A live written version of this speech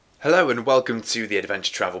Hello and welcome to the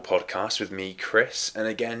Adventure Travel Podcast with me, Chris, and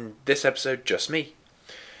again, this episode, just me.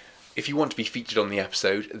 If you want to be featured on the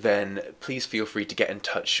episode, then please feel free to get in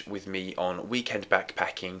touch with me on Weekend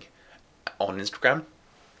Backpacking on Instagram.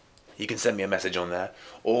 You can send me a message on there,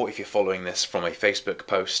 or if you're following this from a Facebook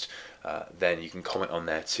post, then you can comment on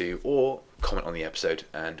there too, or comment on the episode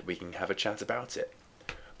and we can have a chat about it.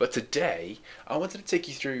 But today, I wanted to take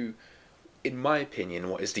you through, in my opinion,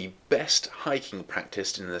 what is the best hiking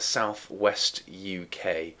practiced in the southwest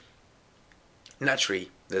UK. Naturally,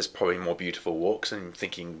 there's probably more beautiful walks, and I'm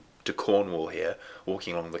thinking to Cornwall here,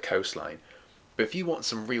 walking along the coastline. But if you want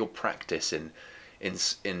some real practice in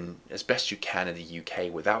as best you can in the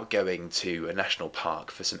UK without going to a national park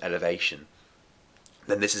for some elevation,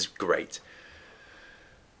 then this is great.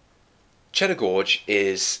 Cheddar Gorge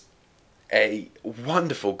is a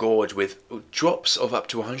wonderful gorge with drops of up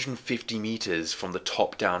to 150 metres from the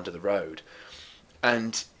top down to the road,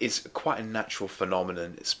 and it's quite a natural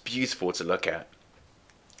phenomenon. It's beautiful to look at.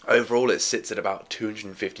 Overall, it sits at about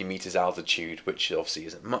 250 metres altitude, which obviously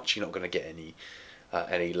isn't much. You're not going to get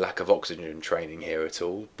any lack of oxygen training here at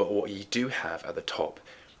all, but what you do have at the top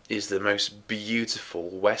is the most beautiful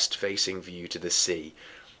west-facing view to the sea,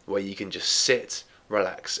 where you can just sit,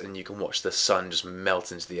 relax, and you can watch the sun just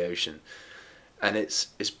melt into the ocean. And it's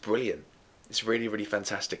brilliant. It's really, really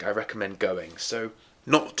fantastic. I recommend going. So,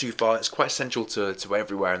 not too far. It's quite central to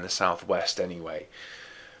everywhere in the southwest anyway.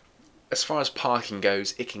 As far as parking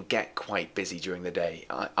goes, it can get quite busy during the day.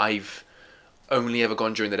 I've only ever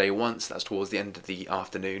gone during the day once. That's towards the end of the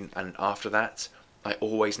afternoon. And after that, I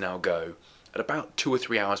always now go at about 2 or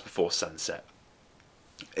 3 hours before sunset.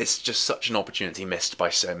 It's just such an opportunity missed by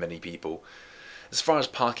so many people. As far as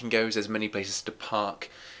parking goes, there's many places to park.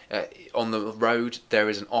 On the road, there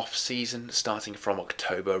is an off-season starting from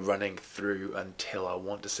October, running through until I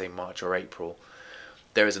want to say March or April.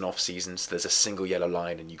 There is an off-season, so there's a single yellow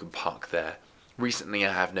line and you can park there. Recently,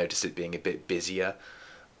 I have noticed it being a bit busier,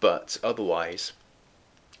 but otherwise,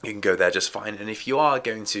 you can go there just fine. And if you are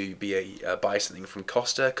going to be buy something from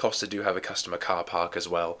Costa, Costa do have a customer car park as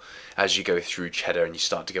well. As you go through Cheddar and you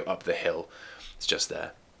start to go up the hill, it's just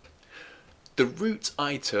there. The route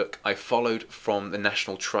I took, I followed from the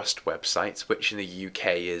National Trust website, which in the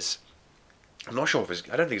UK is, I'm not sure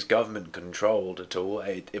if I don't think it's government controlled at all,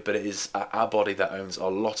 but it is our body that owns a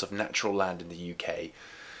lot of natural land in the UK,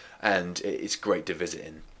 and it's great to visit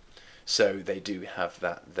in. So they do have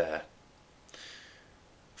that there.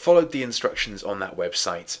 Followed the instructions on that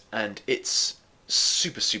website, and it's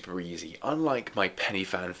super, super easy. Unlike my penny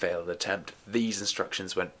fan failed attempt, these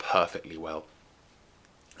instructions went perfectly well.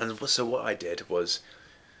 And so what I did was,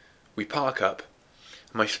 we park up,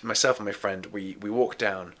 myself and my friend, we walk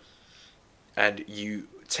down, and you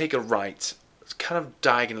take a right, kind of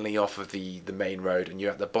diagonally off of the main road, and you're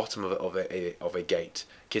at the bottom of a gate,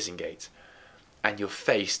 Kissing Gate, and you're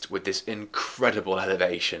faced with this incredible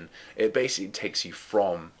elevation. It basically takes you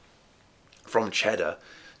from Cheddar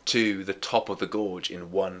to the top of the gorge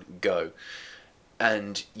in one go.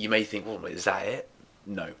 And you may think, well, is that it?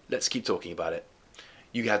 No, let's keep talking about it.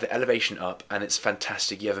 You have the elevation up, and it's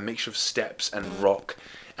fantastic. You have a mixture of steps and rock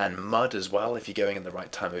and mud as well if you're going in the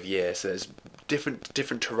right time of year. So there's different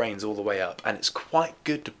terrains all the way up, and it's quite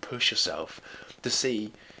good to push yourself to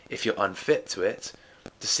see if you're unfit to it,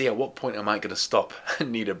 to see at what point am I going to stop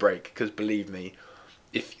and need a break. Because believe me,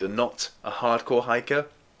 if you're not a hardcore hiker,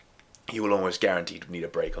 you will almost guaranteed need a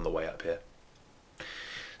break on the way up here.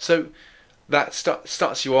 So that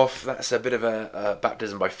starts you off. That's a bit of a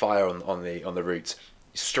baptism by fire on the route.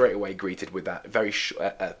 Straight away greeted with that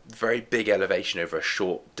very big elevation over a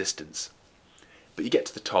short distance. But you get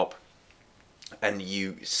to the top, and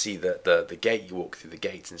you see the gate. You walk through the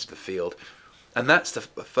gates into the field, and that's the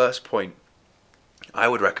first point. I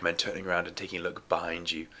would recommend turning around and taking a look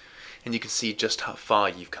behind you, and you can see just how far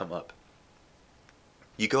you've come up.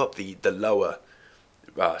 You go up the lower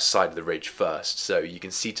side of the ridge first, so you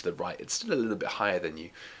can see to the right. It's still a little bit higher than you.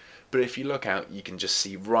 But if you look out, you can just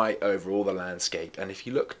see right over all the landscape. And if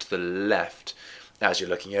you look to the left, as you're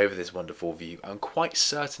looking over this wonderful view, I'm quite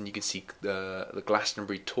certain you can see the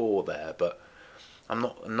Glastonbury Tor there, but I'm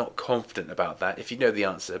not confident about that. If you know the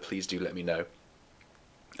answer, please do let me know.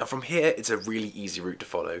 And from here, it's a really easy route to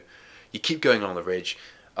follow. You keep going along the ridge,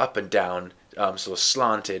 up and down, sort of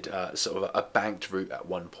slanted, sort of a banked route at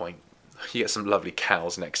one point. You get some lovely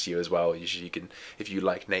cows next to you as well. Usually you can, if you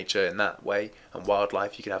like nature in that way and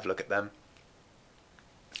wildlife, you can have a look at them.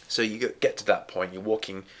 So you get to that point, you're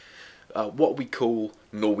walking what we call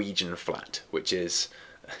Norwegian flat, which is,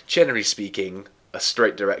 generally speaking, a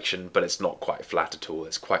straight direction, but it's not quite flat at all.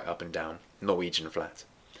 It's quite up and down, Norwegian flat.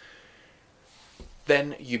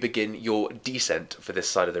 Then you begin your descent for this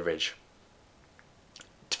side of the ridge.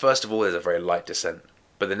 First of all, there's a very light descent,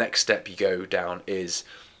 but the next step you go down is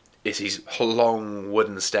these long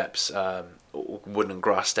wooden steps, wooden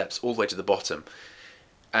grass steps, all the way to the bottom.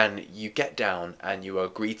 And you get down and you are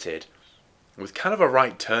greeted with kind of a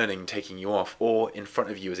right turning taking you off, or in front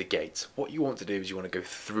of you is a gate. What you want to do is you want to go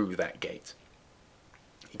through that gate.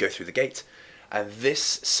 You go through the gate, and this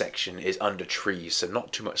section is under trees, so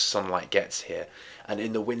not too much sunlight gets here. And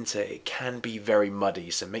in the winter, it can be very muddy,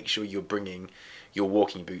 so make sure you're bringing your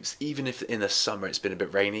walking boots. Even if in the summer it's been a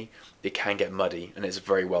bit rainy, it can get muddy, and it's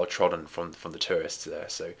very well trodden from the tourists there,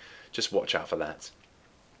 so just watch out for that.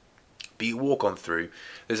 But you walk on through.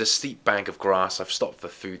 There's a steep bank of grass. I've stopped for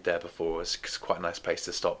food there before. It's quite a nice place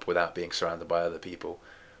to stop without being surrounded by other people.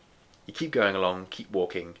 You keep going along, keep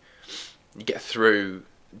walking. You get through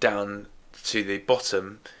down to the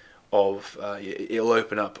bottom of, it'll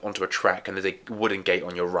open up onto a track, and there's a wooden gate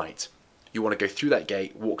on your right. You want to go through that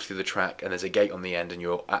gate, walk through the track, and there's a gate on the end, and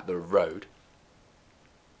you're at the road.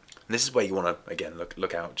 And this is where you want to, again,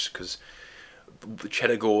 look out, just because the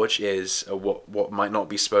Cheddar Gorge is what might not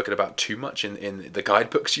be spoken about too much in the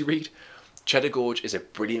guidebooks you read. Cheddar Gorge is a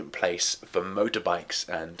brilliant place for motorbikes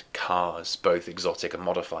and cars, both exotic and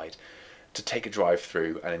modified, to take a drive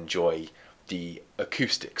through and enjoy the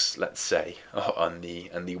acoustics, let's say, on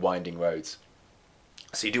the winding roads.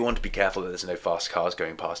 So you do want to be careful that there's no fast cars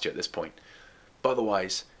going past you at this point. But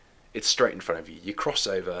otherwise, it's straight in front of you. You cross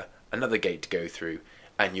over, another gate to go through,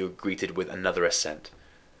 and you're greeted with another ascent.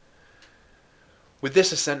 With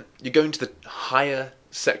this ascent, you're going to the higher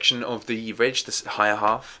section of the ridge, this higher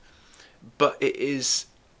half, but it is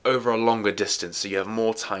over a longer distance, so you have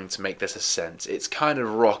more time to make this ascent. It's kind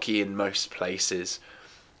of rocky in most places,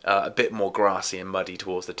 a bit more grassy and muddy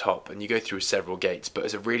towards the top, and you go through several gates, but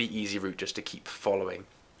it's a really easy route just to keep following.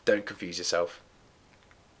 Don't confuse yourself.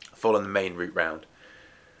 Follow the main route round.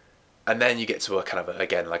 And then you get to a kind of,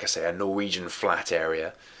 again, like I say, a Norwegian flat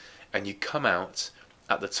area, and you come out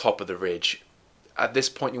at the top of the ridge. At this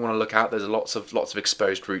point you want to look out, there's lots of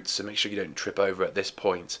exposed roots, so make sure you don't trip over at this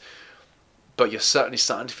point. But you're certainly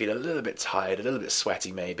starting to feel a little bit tired, a little bit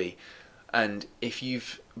sweaty maybe, and if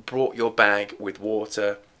you've brought your bag with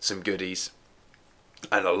water, some goodies,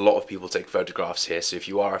 and a lot of people take photographs here, so if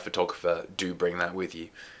you are a photographer, do bring that with you.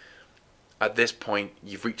 At this point,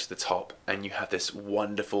 you've reached the top, and you have this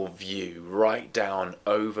wonderful view right down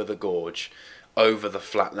over the gorge, over the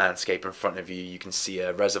flat landscape in front of you. You can see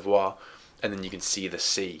a reservoir, and then you can see the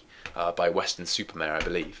sea by Weston-super-Mare, I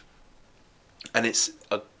believe. And it's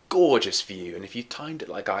a gorgeous view, and if you timed it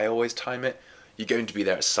like I always time it, you're going to be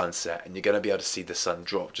there at sunset, and you're going to be able to see the sun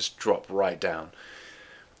drop right down.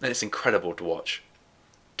 And it's incredible to watch.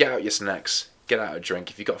 Get out your snacks, get out a drink.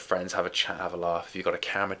 If you've got friends, have a chat, have a laugh. If you've got a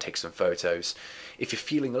camera, take some photos. If you're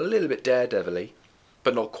feeling a little bit daredevil-y,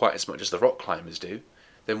 but not quite as much as the rock climbers do,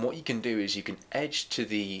 then what you can do is you can edge to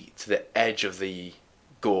the edge of the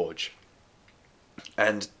gorge.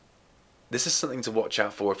 And this is something to watch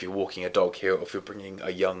out for if you're walking a dog here, or if you're bringing a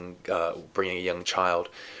young child.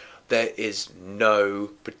 There is no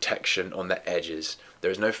protection on the edges. There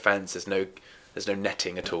is no fence. There's no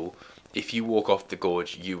netting at all. If you walk off the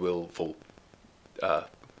gorge, you will fall.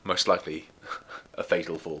 Most likely a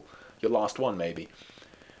fatal fall. Your last one, maybe.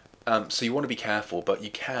 So you want to be careful, but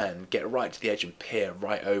you can get right to the edge and peer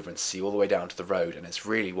right over and see all the way down to the road, and it's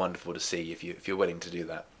really wonderful to see if you're willing to do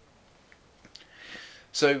that.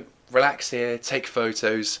 So relax here, take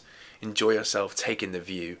photos, enjoy yourself, take in the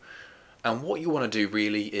view. And what you want to do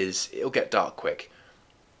really is, it'll get dark quick.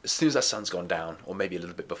 As soon as that sun's gone down, or maybe a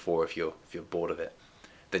little bit before if you're bored of it,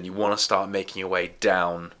 then you want to start making your way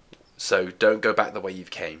down. So don't go back the way you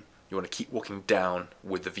came. You want to keep walking down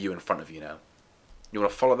with the view in front of you now. You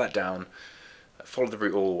want to follow that down, follow the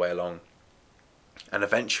route all the way along. And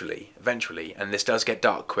eventually, and this does get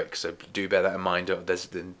dark quick, so do bear that in mind. There's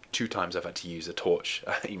been 2 times I've had to use a torch,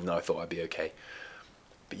 even though I thought I'd be okay.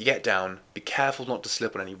 But you get down, be careful not to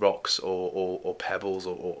slip on any rocks or pebbles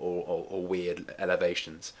or weird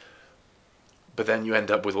elevations. But then you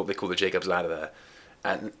end up with what they call the Jacob's Ladder there.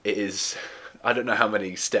 And it is, I don't know how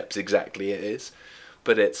many steps exactly it is,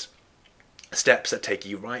 but it's steps that take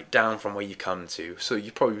you right down from where you come to. So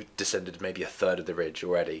you probably descended maybe a third of the ridge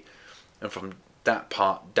already. And from that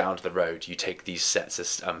part down to the road, you take these sets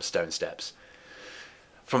of stone steps.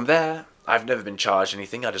 From there, I've never been charged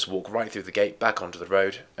anything. I just walk right through the gate, back onto the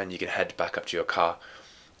road, and you can head back up to your car.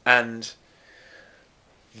 And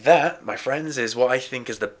that, my friends, is what I think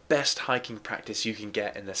is the best hiking practice you can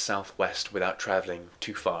get in the southwest without travelling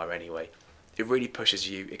too far anyway. It really pushes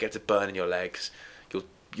you, it gets a burn in your legs,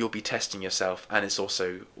 you'll be testing yourself, and it's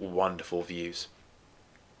also wonderful views.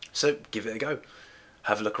 So give it a go.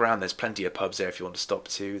 Have a look around. There's plenty of pubs there if you want to stop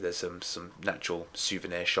to. There's some natural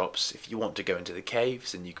souvenir shops. If you want to go into the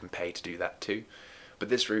caves, then you can pay to do that too. But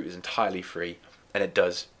this route is entirely free, and it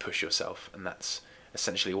does push yourself, and that's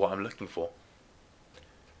essentially what I'm looking for.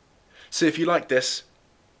 So if you like this,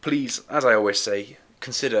 please, as I always say,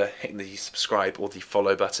 consider hitting the subscribe or the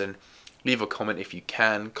follow button. Leave a comment if you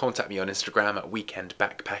can. Contact me on Instagram at Weekend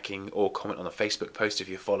Backpacking, or comment on the Facebook post if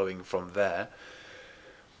you're following from there.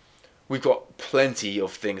 We've got plenty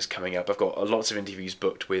of things coming up. I've got lots of interviews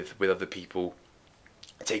booked with other people,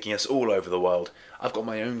 taking us all over the world. I've got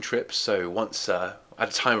my own trips, so once, at the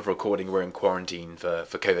time of recording, we're in quarantine for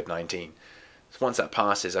COVID-19. So once that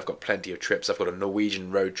passes, I've got plenty of trips. I've got a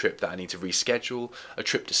Norwegian road trip that I need to reschedule, a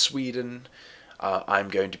trip to Sweden. I'm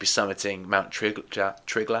going to be summiting Mount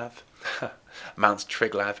Triglav. Mount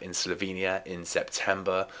Triglav in Slovenia in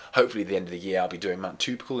September. Hopefully at the end of the year I'll be doing Mount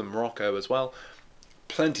Toubkal in Morocco as well.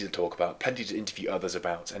 Plenty to talk about, plenty to interview others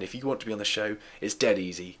about, and if you want to be on the show, it's dead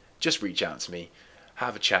easy. Just reach out to me,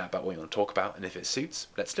 have a chat about what you want to talk about, and if it suits,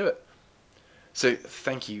 let's do it. So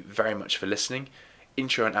thank you very much for listening.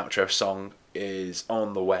 Intro and outro song is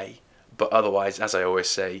on the way, but otherwise, as I always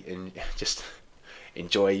say, just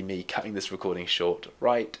enjoy me cutting this recording short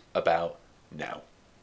right about now.